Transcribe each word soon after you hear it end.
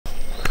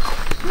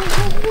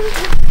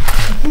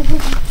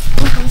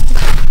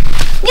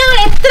ഞാൻ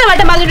എത്ര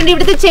വട്ടം പറഞ്ഞിട്ടുണ്ട്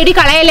ഇവിടുത്തെ ചെടി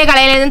കളയല്ലേ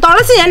കളയല്ലേ.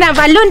 തുളസി ഞാൻ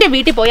വല്ലോന്റെ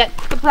വീട്ടിൽ പോയാൽ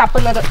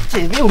തപ്പുന്നത്.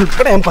 ചെവി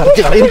ഉൾപ്പെടെ ഞാൻ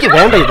പറിച്ചു കളയും. എനിക്ക്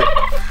വേണ്ട ഇത്.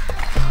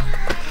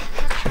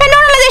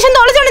 എന്നോടുള്ള ദേഷ്യം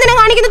തുളസി കൊണ്ട് തന്നെ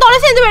കാണിക്കുന്നത്.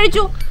 തുളസി എന്ത്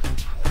കഴിച്ചു?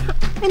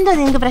 എന്താ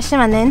നിങ്ങക്ക് പ്രശ്നം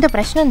വന്നേ? എന്താ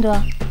പ്രശ്നം? എന്തുവാ?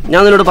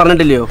 ഞാൻ നിന്നോട്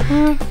പറഞ്ഞിട്ടില്ലയോ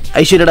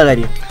ഐശ്വര്യയുടെ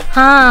കാര്യം?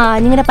 ആ,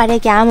 നിങ്ങളുടെ പഴയ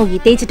ക്യാമുകി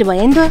തേച്ചിട്ട് പോയ.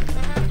 എന്തുവാ?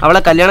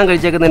 അവളെ കല്യാണം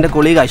കഴിച്ചേക്കുന്ന എന്റെ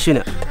കൊളീഗ്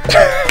അശ്വിന്.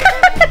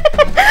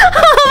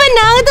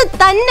 അവനത്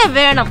തന്നെ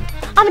വേണം.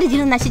 അവന്റെ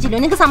ജീവിതം നശിച്ചില്ലോ.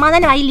 നിനക്ക്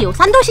സമാധാനമായില്ലയോ?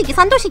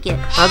 സന്തോഷിക്ക്.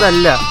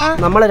 അതല്ല,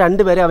 നമ്മളെ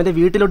രണ്ടുപേരെ അവന്റെ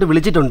വീട്ടിലോട്ട്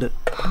വിളിച്ചിട്ടുണ്ട്.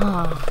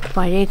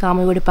 പഴയ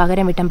കാമുകിയോട്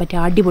പകരം വിട്ടാൻ പറ്റിയ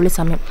അടിപൊളി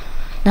സമയം.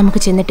 നമുക്ക്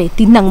ചെന്നിട്ടേ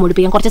തിന്നങ്ങ്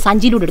മുടിപ്പിക്കാൻ. കുറച്ച്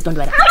സഞ്ചിയിലൂടെ എടുത്തോണ്ട്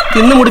വരാം.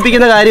 തിന്നു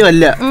മുടിപ്പിക്കുന്ന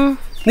കാര്യമല്ല.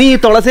 നീ ഈ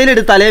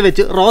തുളസയിലെടുത്ത് തലയെ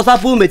വെച്ച്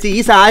റോസാപ്പൂവും വെച്ച് ഈ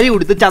സാരി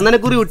ഉടുത്ത്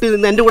ചന്ദനക്കുറി വിട്ട്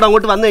നിന്ന് എന്റെ കൂടെ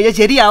അങ്ങോട്ട് വന്നു കഴിഞ്ഞാൽ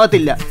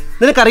ശരിയാവത്തില്ല.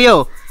 നിനക്കറിയോ,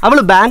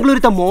 അവള്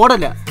ബാംഗ്ലൂരിലത്തെ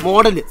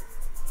മോഡല്.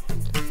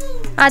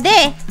 അതെ,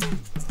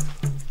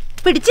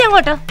 പിടിച്ചേ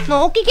അങ്ങോട്ട്.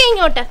 നോക്കിക്കേ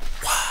ഇങ്ങോട്ട്.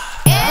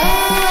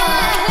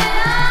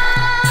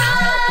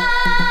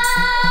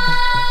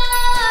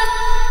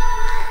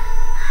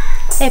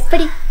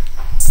 എപ്പടി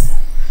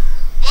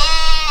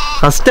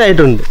ഫസ്റ്റ്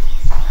ആയിട്ടുണ്ട്.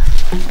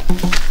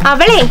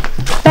 അവളെ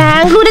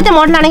ബാംഗ്ലൂരിലത്തെ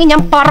മോഡലാണെങ്കിൽ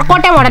ഞാൻ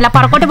പറക്കോട്ടെ മോഡലാ.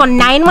 പറക്കോട്ടെ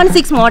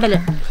 916 മോഡല്.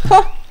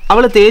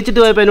 അവള് തേച്ചിട്ട്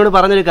പോയപ്പോ എന്നോട്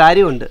പറഞ്ഞൊരു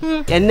കാര്യമുണ്ട്.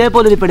 എന്നെ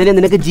പോലെ ഒരു പെണ്ണിനെ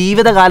നിനക്ക്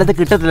ജീവിതകാലത്ത്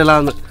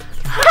കിട്ടത്തില്ലെന്ന്.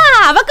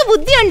 അവക്ക്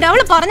ബുദ്ധിയുണ്ട്.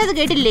 അവള് പറഞ്ഞത്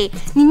കേട്ടില്ലേ?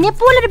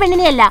 നിന്നെപ്പോലൊരു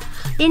പെണ്ണിനെയല്ല,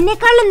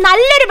 എന്നെക്കാളും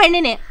നല്ലൊരു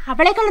പെണ്ണിനെ,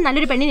 അവളെക്കാളും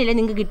നല്ലൊരു പെണ്ണിനല്ലേ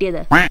നിങ്ങക്ക്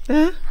കിട്ടിയത്.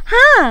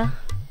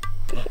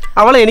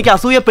 അവളെ എനിക്ക്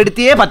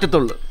അസൂയപ്പെടുത്തിയേ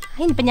പറ്റത്തുള്ളൂ.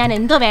 ഇനിയിപ്പൊ ഞാൻ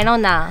എന്തോ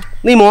വേണോന്നാ?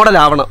 നീ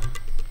മോഡലാവണം.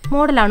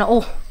 മോഡലാണോ? ഓ,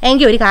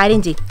 എങ്കിൽ ഒരു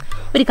കാര്യം ചെയ്യും.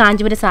 ഒരു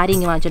കാഞ്ചീപുരം സാരി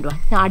ഇങ്ങനെ വാങ്ങിച്ചോണ്ട് വാ.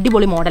 ഞാൻ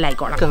അടിപൊളി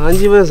മോഡലായിക്കോളാം.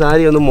 കാഞ്ചീപുരം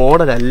സാരി ഒന്നും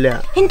മോഡലല്ല.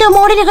 എന്തോ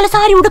മോഡലുകൾ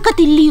സാരി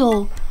ഉടുക്കത്തില്ലയോ?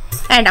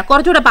 വേണ്ട,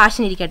 കുറച്ചുകൂടെ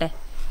പാഷൻ ഇരിക്കട്ടെ.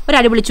 ഒരു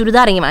അടിപൊളി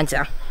ചുരിദാർ ഇങ്ങനെ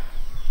വാങ്ങിച്ചാ.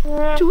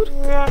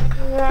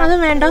 അതും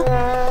വേണ്ട.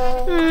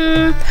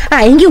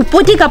 എങ്കിൽ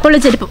ഉപ്പോറ്റി കപ്പുള്ള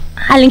ചെരുപ്പ്.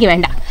 അല്ലെങ്കിൽ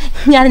വേണ്ട,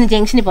 ഞാനിന്ന്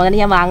ജംഗ്ഷനിൽ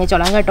പോകുന്നത് ഞാൻ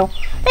വാങ്ങിച്ചോളാം കേട്ടോ.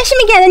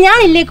 വിഷമിക്കാതെ,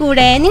 ഞാനില്ലേ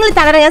കൂടെ. നിങ്ങൾ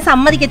തളരാൻ ഞാൻ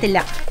സമ്മതിക്കത്തില്ല.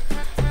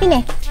 പിന്നെ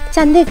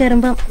ചന്തയിൽ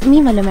കയറുമ്പോ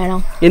മീൻ വല്ലതും വേണോ?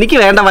 എനിക്ക്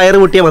വേണ്ട, വയറ്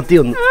മുട്ടിയ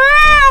മത്തിയൊന്നും.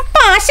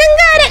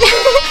 പാശങ്കാരൻ.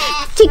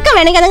 ചിക്കൻ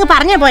വേണമെങ്കിൽ അതങ്ങ്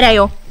പറഞ്ഞാ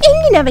പോരായോ?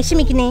 എന്തിനാ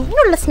വിഷമിക്കുന്നേ?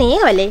 ഇതിനുള്ള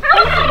സ്നേഹമല്ലേ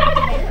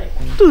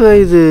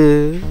ഇത്?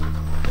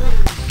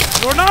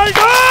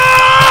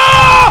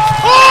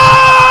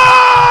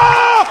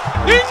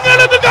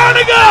 നിങ്ങളിത്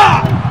കാണുക.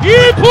 ഈ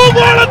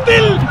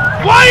ഭൂഗോളത്തിൽ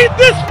why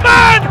this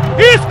man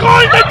is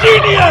called a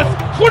genius.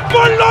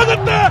 Football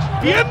ലോകത്ത്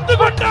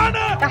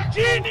എന്തുകൊണ്ടാണ്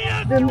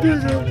genius?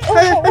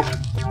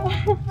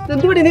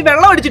 നീ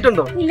വെള്ളം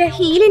അടിച്ചിട്ടുണ്ടോ? ഇല്ല,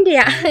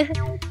 ഹീലിന്റെയാ.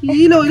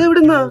 ഹീലോ? ഇത്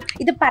എവിടുന്നാ?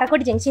 ഇത്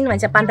പറക്കോട്ട് ജംഗ്ഷനിൽ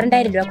വാങ്ങിച്ച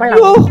 12,000 രൂപ. കൊള്ളാം.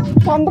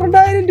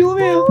 12,000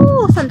 രൂപയോ? ഓ,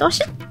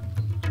 സന്തോഷം.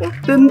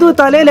 എന്തോ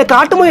തലയിലെ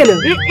കാട്ടുമുയല്?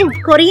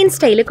 Korean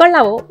style.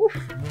 കൊള്ളാവോ?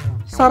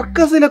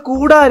 സർക്കസിലെ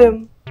കൂടാരം.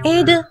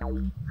 ഏത്?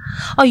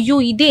 അയ്യോ,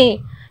 ഇതേ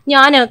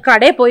ഞാൻ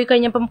കടയിൽ പോയി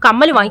കഴിഞ്ഞപ്പം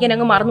കമ്മല് വാങ്ങിക്കാൻ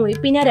അങ്ങ് മറന്നുപോയി.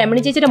 പിന്നെ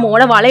രമണി ചേച്ചിയുടെ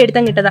മോളെ വള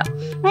എടുത്താൻ കിട്ടതാ.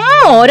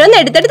 ഓരോന്ന്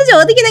എടുത്തെടുത്ത്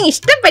ചോദിക്കുന്ന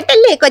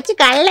ഇഷ്ടപ്പെട്ടല്ലേ കൊച്ചു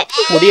കള്ളെ.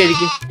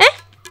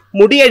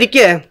 മുടി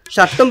അഴിക്ക്.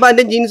 ഷർട്ടും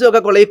പാന്റും ജീൻസും ഒക്കെ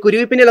കൊള്ളി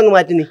കുരുവിപ്പിന്നങ്ങ്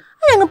മാറ്റി. നീ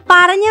അങ്ങ്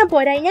പറഞ്ഞാ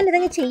പോരാ. ഞാൻ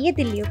ഇതങ്ങ്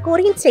ചെയ്യത്തില്ലയോ?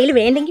 കൊറിയൻ സ്റ്റൈൽ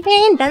വേണ്ടെങ്കിൽ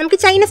വേണ്ട, നമുക്ക്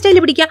ചൈന സ്റ്റൈൽ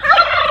പിടിക്കാം.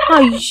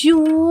 അയ്യോ,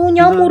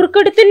 ഞാൻ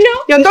മുറുക്കെടുത്തില്ല.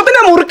 എന്തോ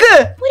പിന്നെ മുറുക്ക്?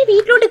 ഒരു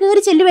വീട്ടിലോട്ട്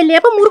കയറി ചെല്ലുവല്ലേ,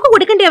 അപ്പൊ മുറുക്ക്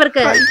കൊടുക്കണ്ടേ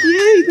അവർക്ക്?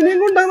 ഇതിനെ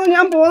കൊണ്ടാണോ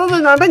ഞാൻ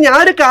പോകുന്നത്?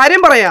 ഞാനൊരു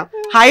കാര്യം പറയാം.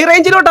 ഹൈ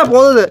റേഞ്ചിലോട്ടാ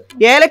പോകുന്നത്.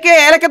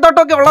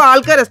 ഏലക്കത്തോട്ടൊക്കെ ഉള്ള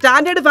ആൾക്കാര്,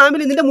 സ്റ്റാൻഡേർഡ്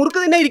ഫാമിലി. നിന്റെ മുറുക്ക്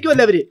തന്നെ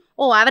ഇരിക്കുമല്ലോ അവര്.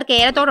 ഓ, അവർക്ക്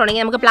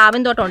ഏലത്തോട്ടമുണ്ടെങ്കിൽ നമുക്ക്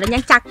പ്ലാവിൻ തോട്ടമുണ്ട്.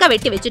 ഞാൻ ചക്ക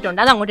വെട്ടി വെച്ചിട്ടുണ്ട്,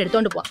 അത് അങ്ങോട്ട്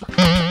എടുത്തോണ്ട് പോവാം.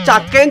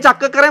 ചക്കയും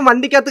ചക്കക്കറയും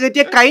വണ്ടിക്കകത്ത്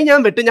കയറ്റിയ കൈ ഞാൻ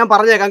വെട്ടും. ഞാൻ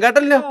പറഞ്ഞേക്കാം,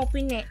 കേട്ടല്ലോ.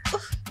 പിന്നെ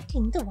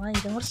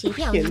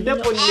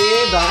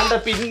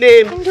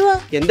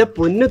എന്റെ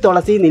പൊന്നു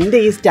തുളസി, നിന്റെ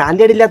ഈ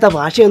സ്റ്റാൻഡേർഡ് ഇല്ലാത്ത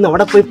ഭാഷയൊന്നും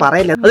അവിടെ പോയി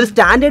പറയല്ല. അതൊരു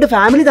സ്റ്റാൻഡേർഡ്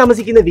ഫാമിലി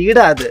താമസിക്കുന്ന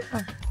വീടാ അത്.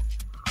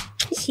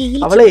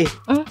 അവളെ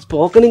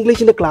സ്പോക്കൺ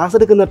ഇംഗ്ലീഷിന്റെ ക്ലാസ്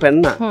എടുക്കുന്ന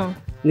പെണ്ണാ.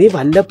 നീ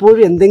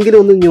വല്ലപ്പോഴും എന്തെങ്കിലും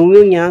ഒന്ന്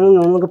ഞൂങ്ങും ഞാങ്ങും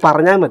നമുക്ക്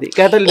പറഞ്ഞാ മതി,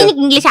 കേട്ടല്ലോ.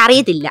 എനിക്ക് ഇംഗ്ലീഷ്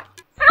അറിയത്തില്ല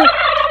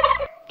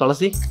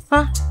തുളസി.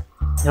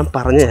 ഞാൻ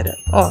പറഞ്ഞു തരാം.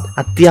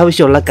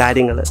 അത്യാവശ്യമുള്ള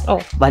കാര്യങ്ങള്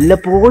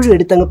വല്ലപ്പോഴും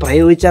എടുത്തങ്ങ്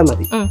പ്രയോഗിച്ചാ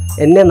മതി.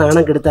 എന്നെ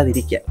നാണം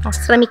കെടുത്താതിരിക്കാം.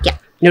 ശ്രമിക്കാം.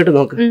 ഇങ്ങോട്ട്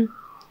നോക്ക്.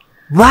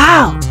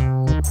 Wow!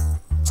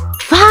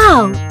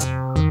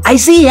 I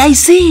see.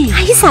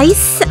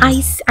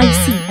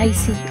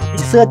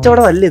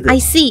 കച്ചവടം അല്ലേ ഇത്? I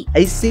see.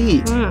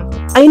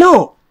 I know.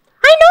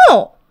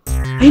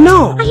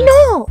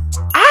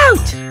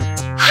 Ouch!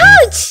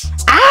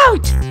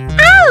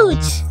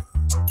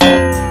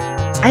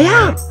 I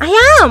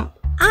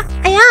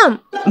am.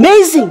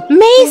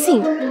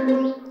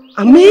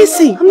 Amazing.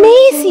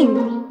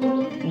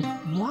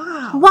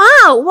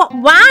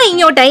 വാ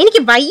ഇങ്ങോട്ടാ.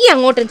 എനിക്ക് വയ്യ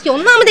അങ്ങോട്ട്. എനിക്ക്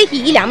ഒന്നാമതേ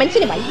ഹീല,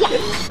 മനുഷ്യന് വയ്യ.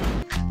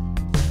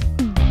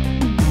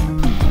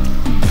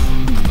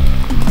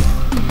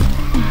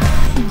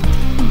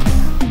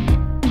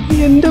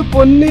 എന്റെ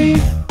പൊന്നെ,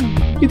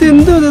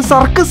 ഇതെന്തോ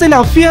സർക്കസിൽ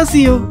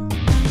അഫ്യാസിയോ?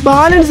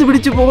 ബാലൻസ്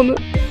പിടിച്ചു പോകുന്നു.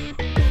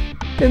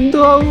 എന്തോ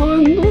ആവോ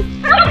എന്തോ.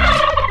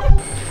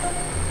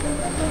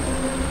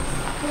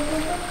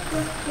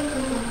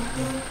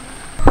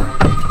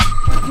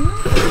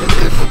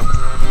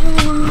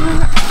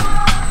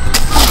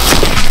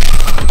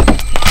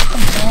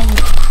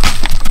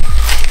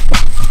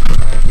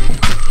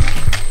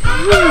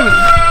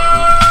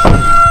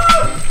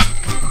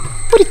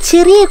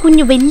 ചെറിയ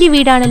കുഞ്ഞു വലിയ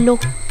വീടാണല്ലോ.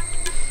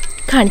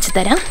 കാണിച്ചു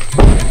തരാം.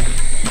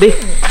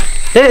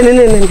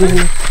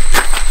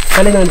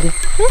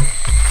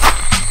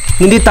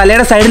 നിന്റെ ഈ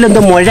തലയുടെ സൈഡിൽ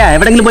എന്തോ മുഴ,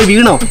 എവിടെങ്കിലും പോയി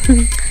വീണോ?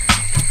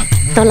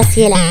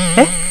 തുളസിയില.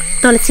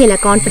 തുളസിയില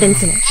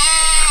കോൺഫിഡൻസിന്.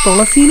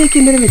 തുളസിയിലേക്ക്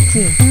എന്തിനാ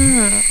വെച്ച്?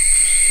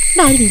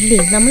 ആരും ഇല്ലേ?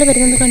 നമ്മൾ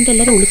വരുന്നത് കണ്ട്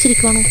എല്ലാവരും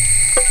ഒളിച്ചിരിക്കുവാണോ?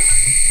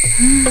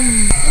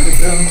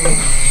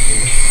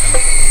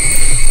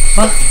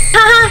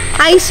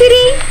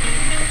 ഐശ്വരി,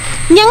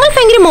 ഞങ്ങൾ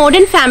ഭയങ്കര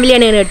മോഡേൺ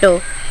ഫാമിലിയാണ് കേട്ടോ.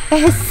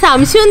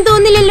 സംശയം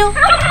തോന്നില്ലല്ലോ.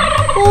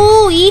 ഓ,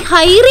 ഈ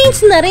ഹൈ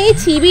റേഞ്ച് നിറയെ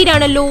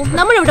ചീവീടാണല്ലോ.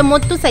 നമ്മളിവിടെ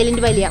മൊത്തം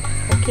സൈലന്റ് വാലിയാ.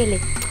 ഓക്കെ അല്ലേ?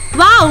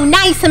 Wow,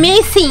 nice,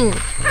 amazing.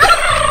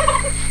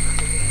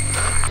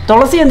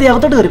 തുളസി എന്ത്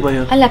അകത്തോട്ട് കയറി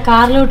പോയോ? അല്ല,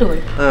 കാറിലോട്ട്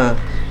പോയി.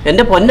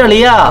 എന്റെ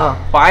പൊന്നളിയാ,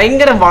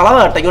 ഭയങ്കര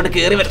വളവാട്ടോ ഇങ്ങോട്ട്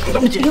കേറി വരും.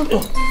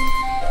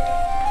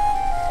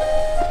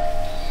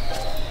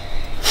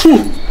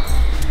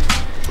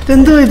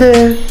 എന്തോ ഇത്?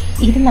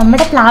 ഇത്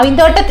നമ്മുടെ പ്ലാവിൻ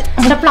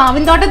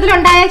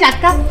തോട്ടത്തിലുണ്ടായ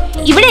ചക്ക.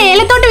 ഇവിടെ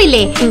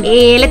ഏലത്തോട്ടമില്ലേ?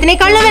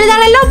 ഏലത്തിനേക്കാളും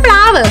വലുതാണല്ലോ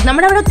പ്ലാവ്.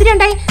 നമ്മുടെ അവിടെ ഒത്തിരി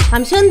ഉണ്ടായി.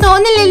 സംശയം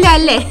തോന്നില്ലല്ലോ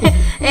അല്ലേ?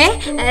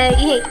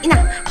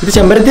 ഇത്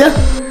ചെമ്പരത്തിയാ?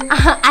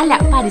 അല്ല,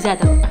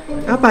 പാരിജാതം.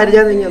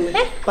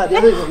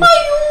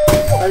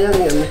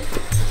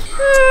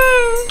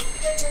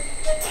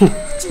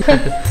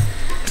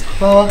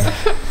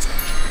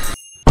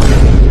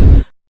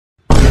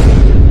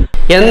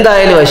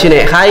 എന്തായാലും അശ്വിനെ,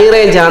 ഹൈ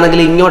റേഞ്ച് ആണെങ്കിൽ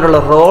ഇങ്ങോട്ടുള്ള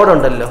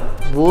റോഡുണ്ടല്ലോ,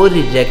 ഒരു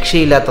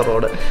രക്ഷയില്ലാത്ത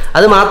റോഡ്.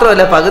 അത്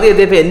മാത്രമല്ല, പകുതി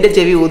എത്തിയപ്പോ എന്റെ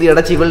ചെവി ഊതി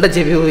അടച്ച്, ഇവളുടെ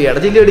ചെവി ഊതി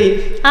അടച്ചില്ലോടി.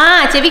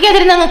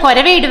 ചെവിക്കതിരുന്ന് അങ്ങ്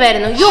കൊരവേ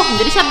ഇടുമായിരുന്നു. അയ്യോ,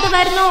 എന്തൊരു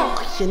ശബ്ദമായിരുന്നു.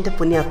 എന്റെ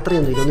പൊന്നി,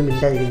 അത്രയൊന്നും ഇതൊന്നും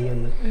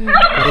മിണ്ടാതിരിക്കുന്നു.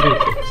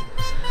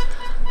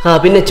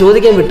 പിന്നെ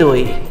ചോദിക്കാൻ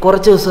വിട്ടുപോയി,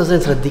 കുറച്ച് ദിവസം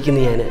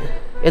ശ്രദ്ധിക്കുന്നു ഞാൻ.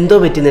 എന്തോ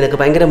പറ്റി നിനക്ക്?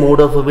 ഭയങ്കര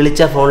മൂഡ് ഓഫ്,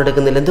 വിളിച്ചാ ഫോൺ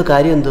എടുക്കുന്നില്ല, എന്തോ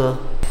കാര്യം എന്തുവാ?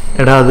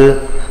 എടാ, അത്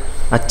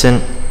അച്ഛൻ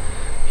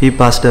ഹി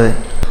പാസ്ഡ് അവേ.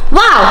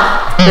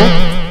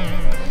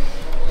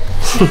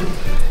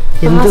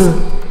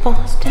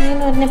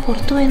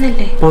 പുറത്തു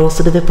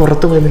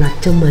പോയെന്നല്ലേ?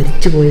 അച്ഛൻ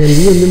മരിച്ചു പോയത്.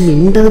 നീ ഒന്നും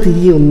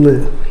മിണ്ടാതിരിയൊന്ന്.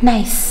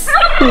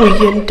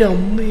 എന്റെ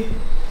അമ്മേ.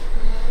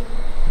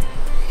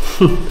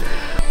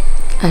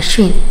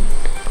 Ashwin,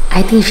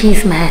 I think she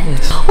is mad.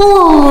 ഓ,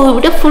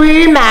 ഇവിടെ ഫുൾ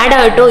മാഡ്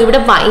ആട്ടോ. ഇവിടെ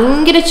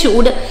ഭയങ്കര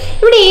ചൂട്.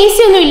 ഇവിടെ AC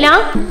ഒന്നും ഇല്ല.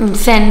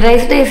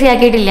 സെൻട്രൈസ്ഡ് AC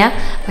ആക്കിയിട്ടില്ല,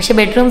 പക്ഷെ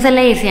ബെഡ്റൂംസ്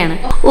എല്ലാം AC ആണ്.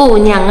 ഓ,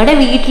 ഞങ്ങളുടെ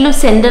വീട്ടിലും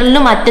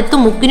സെന്ററിലും അറ്റത്തും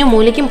മുക്കിനും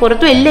മൂലയ്ക്കും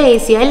പുറത്തും എല്ലാം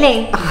AC അല്ലേ?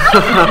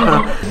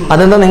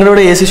 അതെന്താ നിങ്ങളുടെ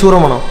ഇവിടെ AC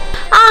ഷോറൂം ആണോ?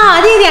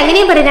 അതെ,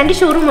 അങ്ങനെയും പറയാം. 2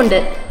 ഷോറൂം ഉണ്ട്.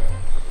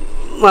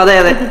 അതെ.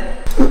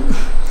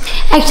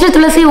 Actually,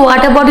 Tulasi,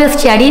 what about your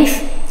studies?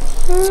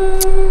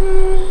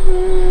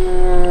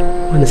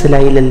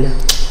 മനസ്സിലായില്ലല്ലോ.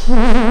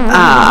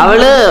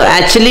 അവള്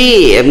ആക്ച്വലി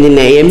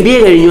MBA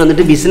കഴിഞ്ഞു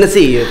വന്നിട്ട് ബിസിനസ്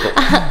ചെയ്യും.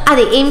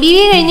 അതെ,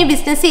 MBA കഴിഞ്ഞ്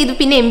ബിസിനസ് ചെയ്തു,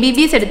 പിന്നെ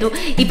MBBS എടുത്തു.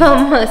 ഇപ്പം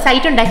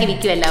സൈറ്റ് ഉണ്ടാക്കി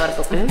വിൽക്കും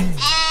എല്ലാവർക്കും.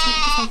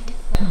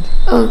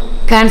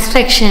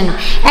 കൺസ്ട്രക്ഷൻ.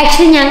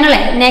 ആക്ച്വലി ഞങ്ങള്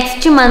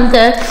നെക്സ്റ്റ്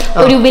മന്ത്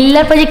ഒരു വില്ല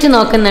പ്രൊജക്ട്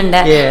നോക്കുന്നുണ്ട്.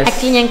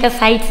 ആക്ച്വലി ഞങ്ങൾക്ക്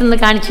സൈറ്റ്സ് ഒന്ന്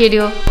കാണിച്ചു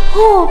തരുമോ?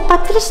 ഓ,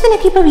 10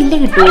 ലക്ഷത്തിനൊക്കെ ഇപ്പൊ വില്ല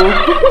കിട്ടുമോ?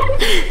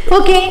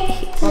 ഓക്കെ.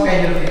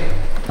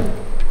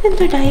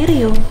 എന്തോ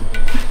ഡയറിയോ?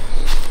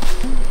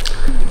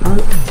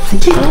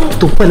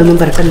 തുപ്പലൊന്നും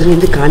പരട്ടല്ല.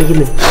 എന്ത്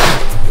കാണിക്കുന്നത്?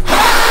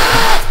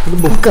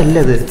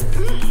 ബുക്കല്ലത്.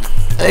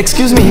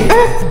 എക്സ്ക്യൂസ് മീ,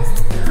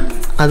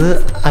 അത്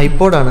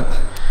ഐപോഡാണ്.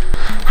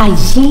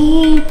 അയ്യേ,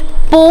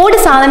 പോഡ്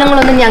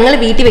സാധനങ്ങളൊന്നും ഞങ്ങൾ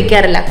വീട്ടിൽ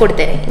വെക്കാറില്ല.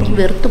 കൊടുത്തേരെ, എനിക്ക്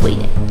വെറുത്തുപോയി.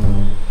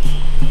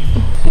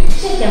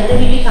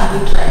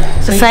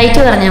 സൈറ്റ്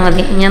പറഞ്ഞാൽ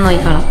മതി, ഞാൻ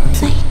നോക്കിക്കോളാം.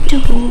 സൈറ്റ്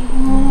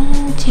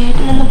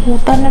ചേട്ടനെന്ന്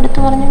കൂട്ടുകാരനടുത്ത്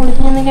പറഞ്ഞ്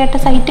വിളിച്ചു കേട്ട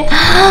സൈറ്റ്.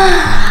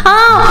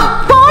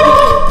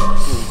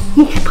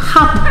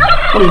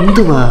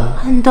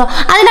 എന്തോ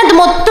അതിനകത്ത്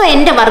മൊത്തം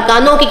എന്റെ വർക്കാ.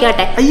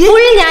 നോക്കിക്കാട്ടെ,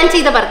 ഫുൾ ഞാൻ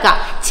ചെയ്ത വർക്കാ.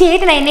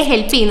 ചേട്ടനാ എന്നെ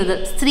ഹെൽപ്പ് ചെയ്യുന്നത്.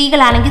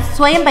 സ്ത്രീകളാണെങ്കിൽ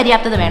സ്വയം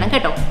പര്യാപ്തത വേണം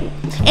കേട്ടോ.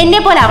 എന്നെ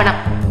പോലെ ആവണം.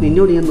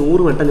 നിന്നോട് ഞാൻ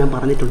 100 വട്ടം ഞാൻ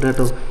പറഞ്ഞിട്ടുണ്ട്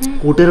കേട്ടോ,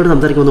 കൂട്ടുകാരോട്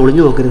സംസാരിക്കുമ്പോൾ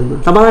ഒളിഞ്ഞു നോക്കരുതെന്ന്.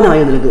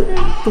 സമാധാനമായോ നിനക്ക്?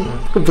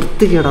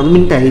 വൃത്തികേടാ,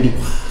 മിനിറ്റായി.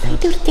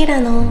 സൈറ്റ്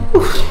വൃത്തികേടാണോ?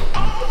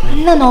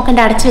 എന്നാ നോക്കണ്ട,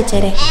 അടച്ചു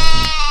വെച്ചേരെ.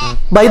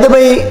 ബൈ ദ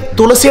ബൈ,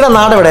 തുളസിയുടെ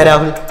നാട് എവിടെ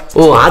രാഹുൽ?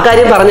 ഓ, ആ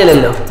കാര്യം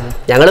പറഞ്ഞില്ലല്ലോ.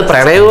 ഞങ്ങള്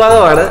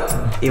പ്രണയവിവാഹമാണ്.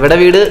 ഇവിടെ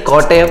വീട്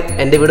കോട്ടയം,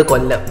 എന്റെ വീട്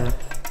കൊല്ലം.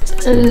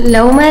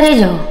 ലവ്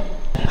മാരേജോ?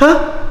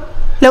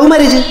 ലവ്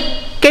മാരേജ്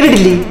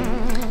കേട്ടിട്ടില്ലേ?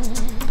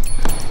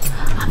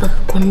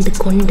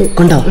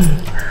 കൊണ്ടോ?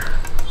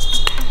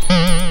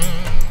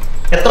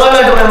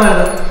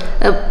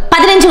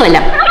 15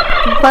 കൊല്ലം.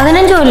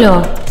 15 കൊല്ലോ?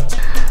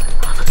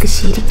 അവക്ക്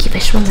ശരിക്ക്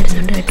വിഷമം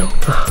വരുന്നുണ്ട് കേട്ടോ.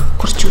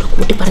 കുറച്ചുകൂടെ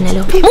കൂട്ടി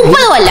പറഞ്ഞാലോ?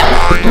 30 കൊല്ലം.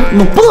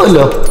 30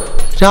 കൊല്ലോ?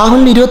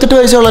 രാഹുലിന് 28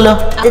 വയസ്സുള്ളല്ലോ.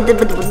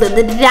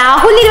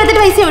 രാഹുലിന് 28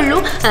 വയസ്സേ ഉള്ളൂ.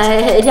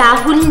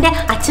 രാഹുലിന്റെ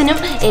അച്ഛനും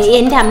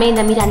എന്റെ അമ്മയും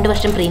തമ്മിൽ 2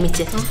 വർഷം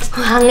പ്രേമിച്ച്,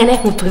 അങ്ങനെ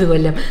 30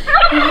 കൊല്ലം.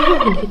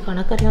 എനിക്ക്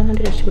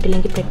കണക്കറിയാവുന്നോണ്ട്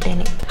രക്ഷപ്പെട്ടില്ലെങ്കിൽ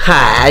പെട്ടേനെ.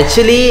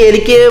 ആക്ച്വലി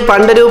എനിക്ക്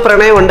പണ്ടൊരു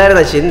പ്രണയം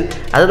ഉണ്ടായിരുന്നു അശ്വിൻ.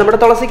 അത് നമ്മുടെ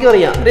തുളസിക്കും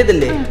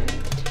അറിയത്തില്ലേ?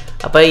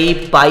 അപ്പൊ ഈ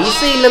പൈസ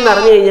ഇല്ലെന്ന്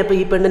അറിഞ്ഞു കഴിഞ്ഞപ്പോ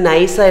ഈ പെണ്ണ്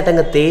നൈസായിട്ട്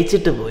അങ്ങ്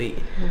തേച്ചിട്ട് പോയി.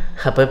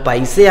 അപ്പൊ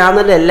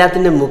പൈസയാണല്ലോ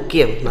എല്ലാത്തിന്റെ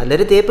മുഖ്യം.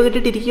 നല്ലൊരു തേപ്പ്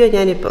കിട്ടിട്ടിരിക്കുവോ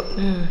ഞാനിപ്പോ.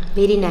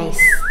 Very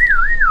nice.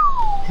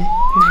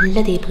 നല്ല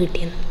തേപ്പ്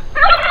കിട്ടിയെന്ന്.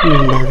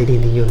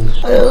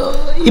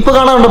 ഇപ്പൊ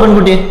കാണാറുണ്ടോ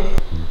പെൺകുട്ടിയെ?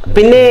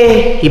 പിന്നെ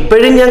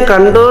ഇപ്പോഴും ഞാൻ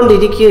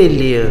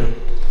കണ്ടോണ്ടിരിക്കുകയില്ലയോ?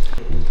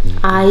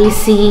 I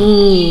see.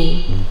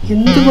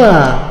 എന്തുവാ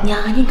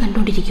ഞാനും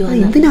കണ്ടോണ്ടിരിക്കുവാ.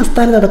 എന്തിനാ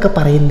അസ്ഥാനത്ത് അതൊക്കെ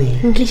പറയുന്നേ?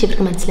 ഇംഗ്ലീഷ്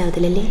ഇവർക്ക്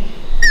മനസ്സിലാവത്തില്ലല്ലേ?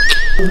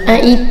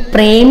 ഈ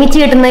പ്രേമിച്ച്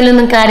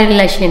കിട്ടുന്നതിലൊന്നും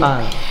കാര്യമില്ല അശ്വിൻ.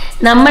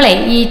 നമ്മളെ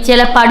ഈ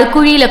ചില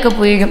പടുക്കുഴിയിലൊക്കെ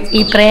വീഴും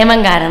ഈ പ്രേമം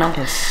കാരണം.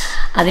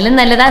 അതിലും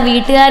നല്ലതാ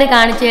വീട്ടുകാർ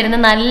കാണിച്ചു തരുന്ന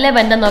നല്ല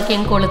ബന്ധം നോക്കി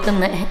എനിക്ക്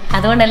കൊളുത്തുന്നത്.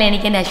 അതുകൊണ്ടല്ലേ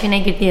എനിക്ക് എൻ്റെ അശ്വിനെ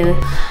കിട്ടിയത്.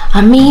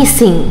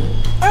 അമേസിങ്.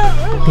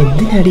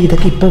 എന്തിനാടി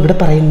ഇതൊക്കെ ഇപ്പൊ ഇവിടെ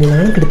പറയുന്നേ?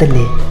 നാണം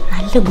കിടത്തല്ലേ?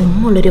 നല്ല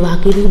ഗുമ്മുള്ളൊരു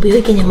വാക്ക് ഇത്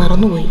ഉപയോഗിക്കാൻ ഞാൻ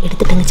മറന്നുപോയി.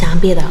 എടുത്തിട്ടങ്ങ്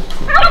ചാമ്പിയതാ.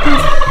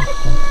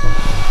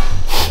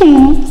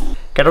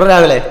 കേട്ടോ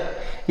രാവിലെ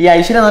ഈ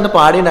ഐശ്വര്യ എന്നിട്ട്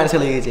പാടിയും ഡാൻസ്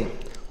കളിക്കുകയും ചെയ്യും.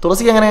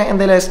 തുളസിക്ക് അങ്ങനെ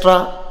എന്തെങ്കിലും എക്സ്ട്രാ?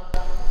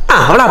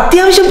 അവൾ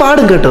അത്യാവശ്യം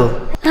പാടും കേട്ടോ.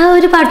 ആ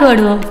ഒരു പാട്ട്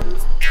പാടുവോ?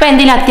 ഇപ്പൊ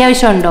എന്തെങ്കിലും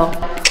അത്യാവശ്യം ഉണ്ടോ?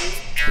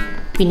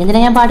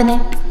 പിന്നെന്തിനാ ഞാൻ പാടുന്നേ?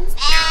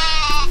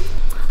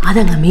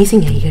 അതങ്ങ്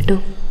അമേസിങ് ആയി കേട്ടോ.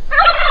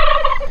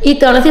 ഈ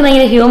തുളസി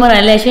ഭയങ്കര ഹ്യൂമർ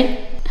അല്ലേ അശ്വിൻ?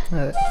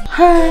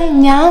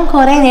 ഞാൻ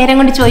കുറെ നേരം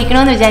കൊണ്ട്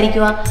ചോദിക്കണോന്ന്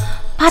വിചാരിക്കുക.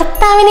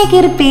 ഭർത്താവിനെ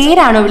കയറി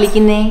പേരാണോ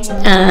വിളിക്കുന്നേ?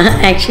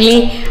 ആക്ച്വലി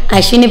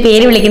അശ്വിന്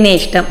പേര് വിളിക്കുന്നേ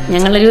ഇഷ്ടം.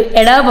 ഞങ്ങളൊരു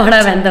എടാ പോടാ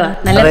ബന്ധമാണ്.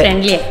 നല്ല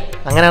ഫ്രണ്ട്ലിയാ.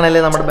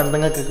 അങ്ങനെയാണല്ലേ നമ്മുടെ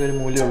ബന്ധങ്ങൾക്കൊക്കെ ഒരു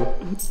മൂല്യമുള്ളൂ.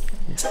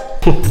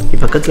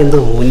 ഇവക്കൊക്കെ എന്തോ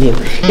മൂല്യം.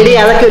 ഇനി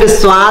അതൊക്കെ ഒരു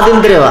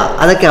സ്വാതന്ത്ര്യമാ,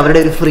 അതൊക്കെ അവരുടെ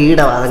ഒരു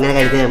ഫ്രീഡമാ. അതങ്ങനെ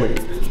കരുതിയാൽ മതി.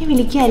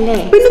 വിളിക്കല്ലേ?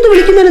 പിന്നെന്ത്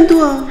വിളിക്കുന്നവർ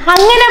എന്തുവാ?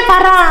 അങ്ങനെ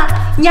പറ.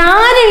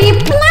 ഞാനും ഈ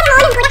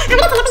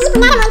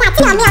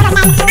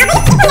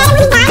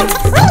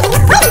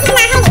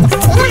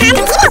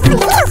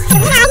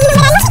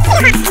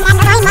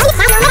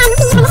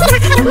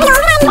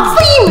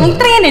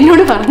ഇത്രയും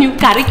എന്നോട് പറഞ്ഞു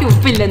കറിക്ക്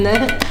ഉപ്പില്ലെന്ന്.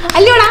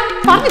 അല്ലോടാ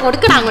പറഞ്ഞു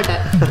കൊടുക്കണം അങ്ങോട്ട്.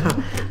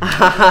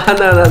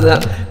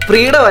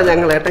 ഫ്രീഡമാ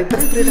ഞങ്ങൾ ഏട്ടാ.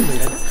 ഇത്രയും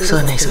ഫ്രീഡം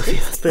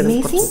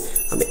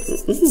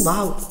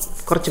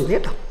കുറച്ച് മതി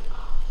കേട്ടോ.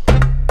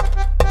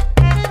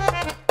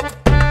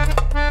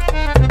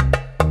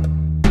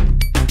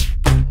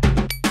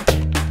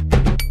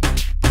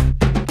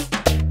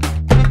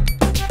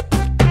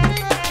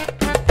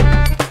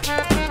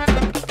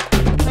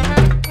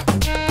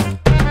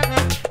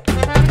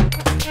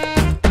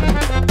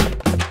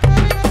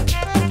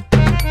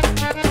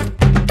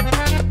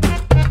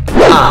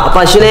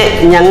 അപ്പോൾ അശ്വിനെ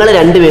ഞങ്ങൾ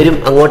രണ്ടുപേരും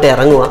അങ്ങോട്ട്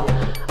ഇറങ്ങുക.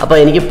 അപ്പോൾ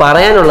എനിക്ക്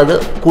പറയാനുള്ളത്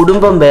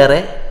കുടുംബം വേറെ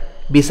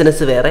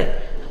ബിസിനസ് വേറെ.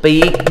 അപ്പോൾ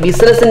ഈ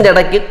ബിസിനസ്സിൻ്റെ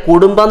ഇടയ്ക്ക്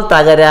കുടുംബം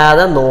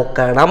തകരാതെ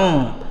നോക്കണം.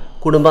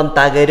 കുടുംബം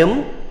തകരും.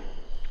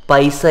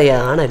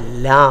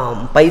 പൈസയാണെല്ലാം.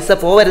 പൈസ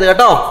പോവരുത്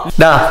കേട്ടോ.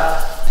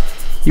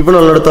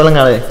 ഇവളുള്ളിടത്തോളം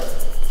കാലേ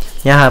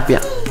ഞാൻ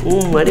ഹാപ്പിയാ.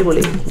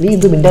 അടിപൊളി. നീ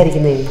എന്ത്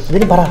മിണ്ടായിരിക്കുന്നേ?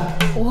 ഇതിന് പറ.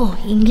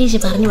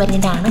 ഇംഗ്ലീഷ് പറഞ്ഞു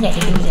പറഞ്ഞിട്ടാണ്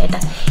കഴിക്കുന്നത്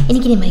ചേട്ടാ.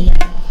 എനിക്കിനി വയ്യ.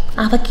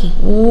 അവയ്ക്ക്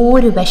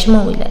ഒരു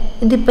വിഷമവും ഇല്ല.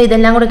 ഇതിപ്പോൾ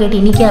ഇതെല്ലാം കൂടെ കേട്ട്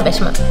എനിക്കാ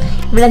വിഷമം.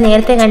 ഇവിടെ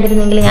നേരത്തെ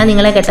കണ്ടിരുന്നെങ്കിൽ ഞാൻ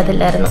നിങ്ങളെ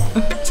കെട്ടത്തില്ലായിരുന്നു.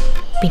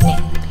 പിന്നെ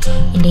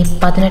എൻ്റെ ഈ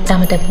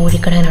 18ാമത്തെ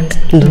പൂഴിക്കടാനുണ്ട്.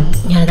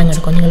 ഞാനതങ്ങ്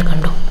എടുക്കും. നിങ്ങൾ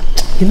കണ്ടോ?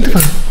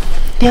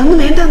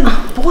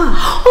 എന്തുവാ?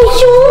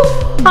 അയ്യോ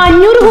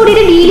 500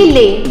 കോടിയുടെ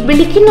ഡീലില്ലേ?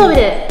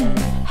 വിളിക്കുന്നവര്.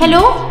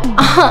 ഹലോ,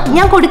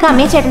 ഞാൻ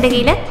കൊടുക്കാമേ ചേട്ടൻ്റെ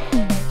കയ്യില്.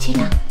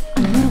 ചേട്ടാ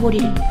 500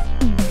 കോടി.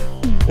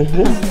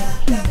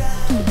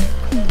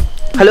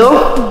 ഹലോ.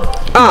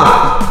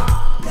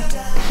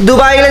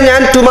 ദുബായിൽ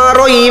ഞാൻ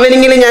ടുമാറോ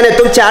ഈവനിങ്ങിൽ ഞാൻ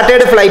എത്തും.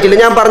 ചാർട്ടേഡ് ഫ്ലൈറ്റിൽ.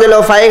 ഞാൻ പറഞ്ഞല്ലോ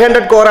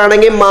 500 കോർ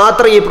ആണെങ്കിൽ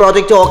മാത്രം ഈ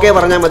പ്രോജക്റ്റ് ഓക്കെ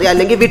പറഞ്ഞാൽ മതി.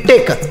 അല്ലെങ്കിൽ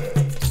വിട്ടേക്ക്.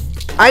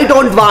 I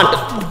don't want.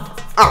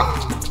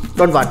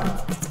 Don't want.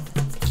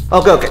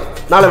 Okay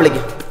നാളെ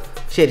വിളിക്കും.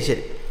 ശരി.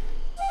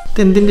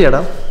 ഇതെന്തിൻ്റെ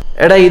എടാ?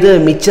 എടാ ഇത്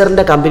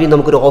മിച്ചറിൻ്റെ കമ്പനി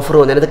നമുക്കൊരു ഓഫർ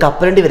വന്നാൽ അത്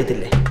കപ്പലണ്ടി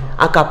വരത്തില്ലേ?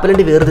 ആ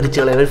കപ്പലണ്ടി വേർതിരിച്ച്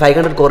കളയാൻ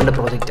 500 കോറിൻ്റെ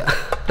പ്രോജക്റ്റാണ്.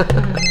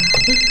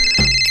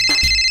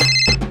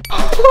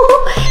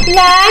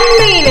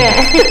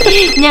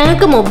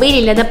 ഞങ്ങൾക്ക് മൊബൈൽ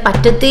ഇല്ലാതെ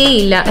പറ്റത്തേ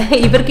ഇല്ല.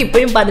 ഇവർക്ക്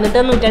ഇപ്പോഴും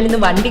 18ാം നൂറ്റാണ്ടിൽ നിന്ന്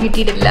വണ്ടി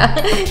കിട്ടിയിട്ടില്ല.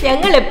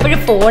 ഞങ്ങൾ എപ്പോഴും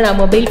ഫോണാ,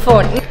 മൊബൈൽ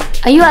ഫോൺ.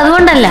 അയ്യോ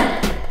അതുകൊണ്ടല്ല,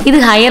 ഇത്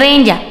ഹൈ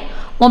റേഞ്ചാ.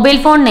 മൊബൈൽ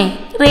ഫോണിനെ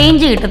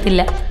റേഞ്ച്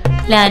കിട്ടത്തില്ല,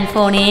 ലാൻഡ്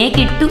ഫോണേ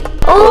കിട്ടൂ.